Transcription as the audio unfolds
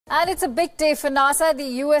And it's a big day for NASA. The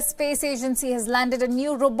U.S. Space Agency has landed a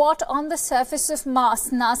new robot on the surface of Mars.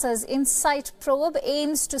 NASA's InSight probe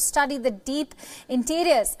aims to study the deep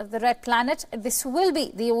interiors of the red planet. This will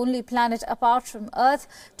be the only planet apart from Earth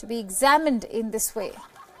to be examined in this way.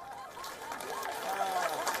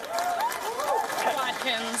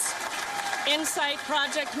 Watkins, InSight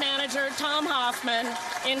Project Manager Tom Hoffman,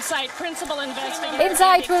 InSight Principal Investigator.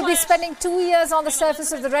 InSight will be spending 2 years on the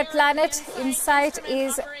surface of the red planet. InSight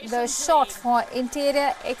is the short for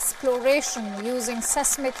interior exploration using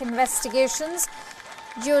seismic investigations,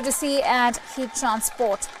 geodesy and heat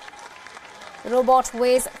transport. The robot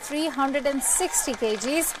weighs 360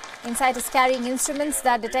 kgs. InSight is carrying instruments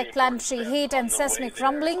that detect planetary heat and seismic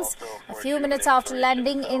rumblings. A few minutes after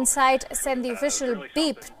landing, InSight sent the official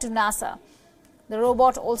beep to NASA. The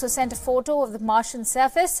robot also sent a photo of the Martian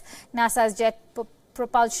surface. NASA's Jet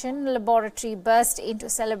Propulsion Laboratory burst into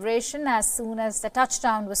celebration as soon as the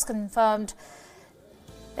touchdown was confirmed.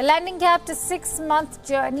 The landing capped a 6-month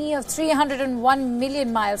journey of 301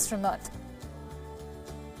 million miles from Earth.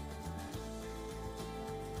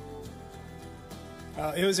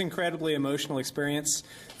 It was an incredibly emotional experience.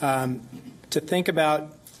 To think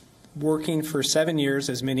about working for 7 years,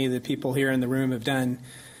 as many of the people here in the room have done,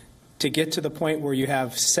 to get to the point where you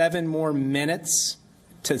have 7 more minutes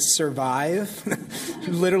to survive,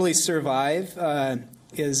 literally survive,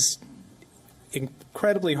 is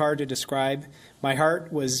incredibly hard to describe. My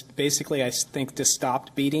heart was basically, I think, just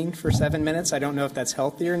stopped beating for 7 minutes. I don't know if that's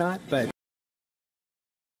healthy or not, but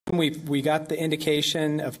we got the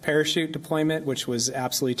indication of parachute deployment, which was an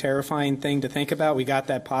absolutely terrifying thing to think about. We got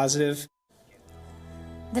that positive.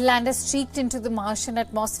 The lander streaked into the Martian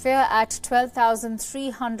atmosphere at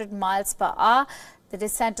 12,300 miles per hour. The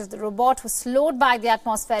descent of the robot was slowed by the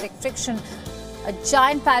atmospheric friction. A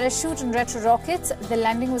giant parachute and retro rockets. The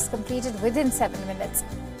landing was completed within 7 minutes.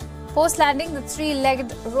 Post-landing, the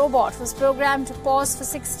 3-legged robot was programmed to pause for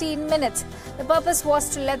 16 minutes. The purpose was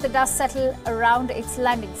to let the dust settle around its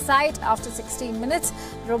landing site. After 16 minutes,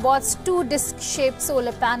 the robot's 2-disc-shaped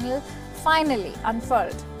solar panel finally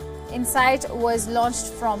unfurled. InSight was launched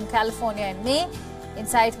from California in May.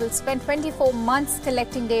 InSight will spend 24 months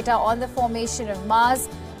collecting data on the formation of Mars.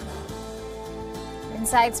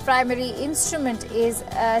 InSight's primary instrument is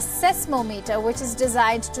a seismometer, which is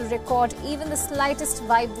designed to record even the slightest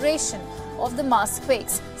vibration of the Mars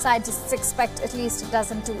quakes. Scientists expect at least a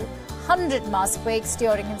dozen to 100 Mars quakes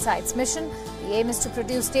during InSight's mission. The aim is to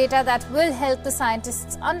produce data that will help the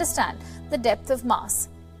scientists understand the depth of Mars.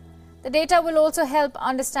 The data will also help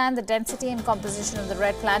understand the density and composition of the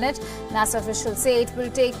red planet. NASA officials say it will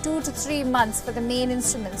take 2 to 3 months for the main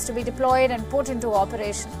instruments to be deployed and put into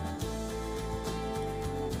operation.